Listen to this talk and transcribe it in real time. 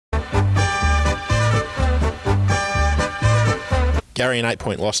Gary, an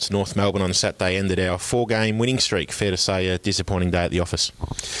 8-point loss to North Melbourne on Saturday ended our 4-game winning streak. Fair to say a disappointing day at the office.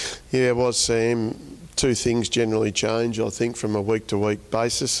 Yeah, it was, Sam. Two things generally change, I think, from a week-to-week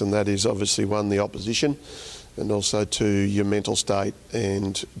basis, and that is obviously one, the opposition, and also two, your mental state.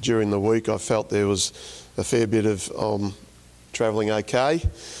 And during the week I felt there was a fair bit of travelling okay,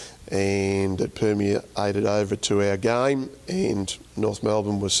 and it permeated over to our game, and North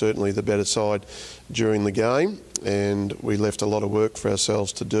Melbourne was certainly the better side during the game, and we left a lot of work for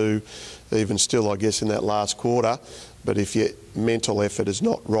ourselves to do, even still I guess in that last quarter. But if your mental effort is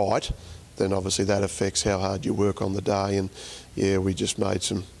not right, then obviously that affects how hard you work on the day. And yeah, we just made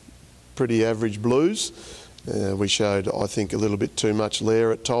some pretty average blues. We showed, I think, a little bit too much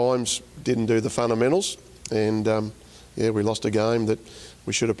lair at times, didn't do the fundamentals, and yeah, we lost a game that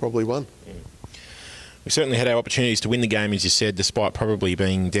we should have probably won. We certainly had our opportunities to win the game, as you said, despite probably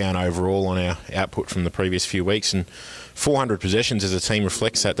being down overall on our output from the previous few weeks. And 400 possessions as a team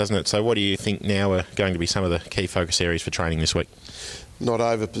reflects that, doesn't it? So what do you think now are going to be some of the key focus areas for training this week? Not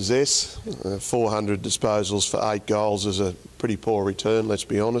over-possess. 400 disposals for 8 goals is a pretty poor return, let's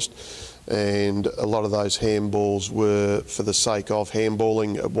be honest. And a lot of those handballs were for the sake of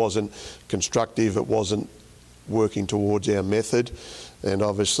handballing. It wasn't constructive, it wasn't working towards our method. And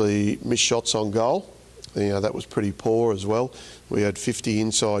obviously missed shots on goal. You know, that was pretty poor as well. We had 50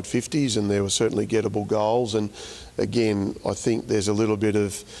 inside 50s, and there were certainly gettable goals. And again, I think there's a little bit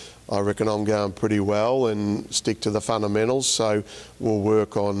of, I reckon I'm going pretty well and stick to the fundamentals. So we'll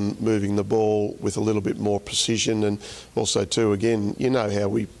work on moving the ball with a little bit more precision, and also too, again, you know how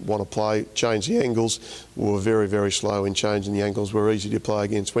we want to play, change the angles. We were very, very slow in changing the angles. We're easy to play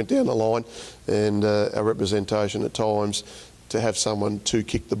against. Went down the line, and our representation at times to have someone to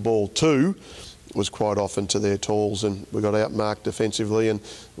kick the ball to was quite often to their talls, and we got outmarked defensively and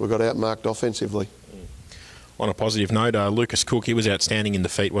we got outmarked offensively. On a positive note, Lucas Cook, he was outstanding in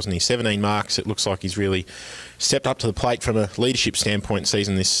defeat, wasn't he? 17 marks. It looks like he's really stepped up to the plate from a leadership standpoint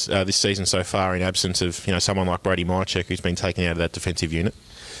this season so far, in absence of someone like Brady Mychek, who's been taken out of that defensive unit.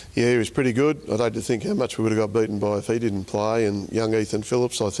 Yeah, he was pretty good. I'd hate to think how much we would have got beaten by if he didn't play. And young Ethan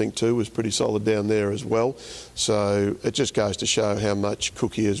Phillips, I think too, was pretty solid down there as well. So it just goes to show how much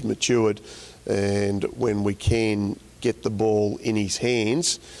Cookie has matured, and when we can get the ball in his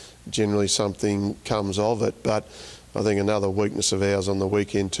hands, generally something comes of it. But I think another weakness of ours on the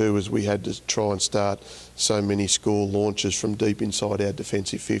weekend too is we had to try and start so many score launches from deep inside our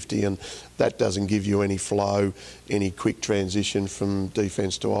defensive 50, and that doesn't give you any flow, any quick transition from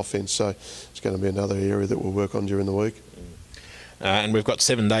defence to offence. So it's going to be another area that we'll work on during the week. And we've got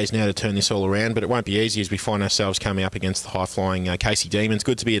 7 days now to turn this all around, but it won't be easy as we find ourselves coming up against the high-flying Casey Demons.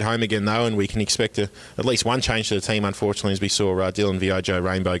 Good to be at home again, though, and we can expect at least one change to the team, unfortunately, as we saw Dylan Viojo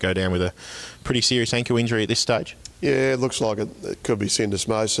Rainbow go down with a pretty serious ankle injury at this stage. Yeah, it looks like it could be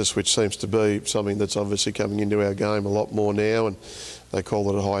syndesmosis, which seems to be something that's obviously coming into our game a lot more now, and they call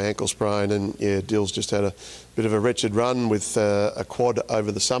it a high ankle sprain. And yeah, Dill's just had a bit of a wretched run with a quad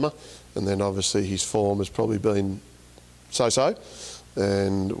over the summer, and then obviously his form has probably been so-so,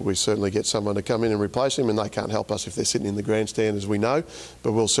 and we certainly get someone to come in and replace him, and they can't help us if they're sitting in the grandstand, as we know,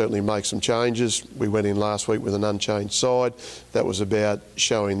 but we'll certainly make some changes. We went in last week with an unchanged side. That was about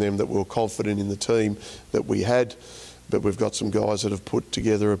showing them that we were confident in the team that we had, but we've got some guys that have put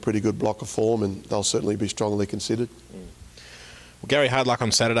together a pretty good block of form, and they'll certainly be strongly considered. Well, Gary, hard luck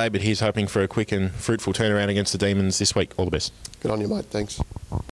on Saturday, but he's hoping for a quick and fruitful turnaround against the Demons this week. All the best. Good on you, mate. Thanks.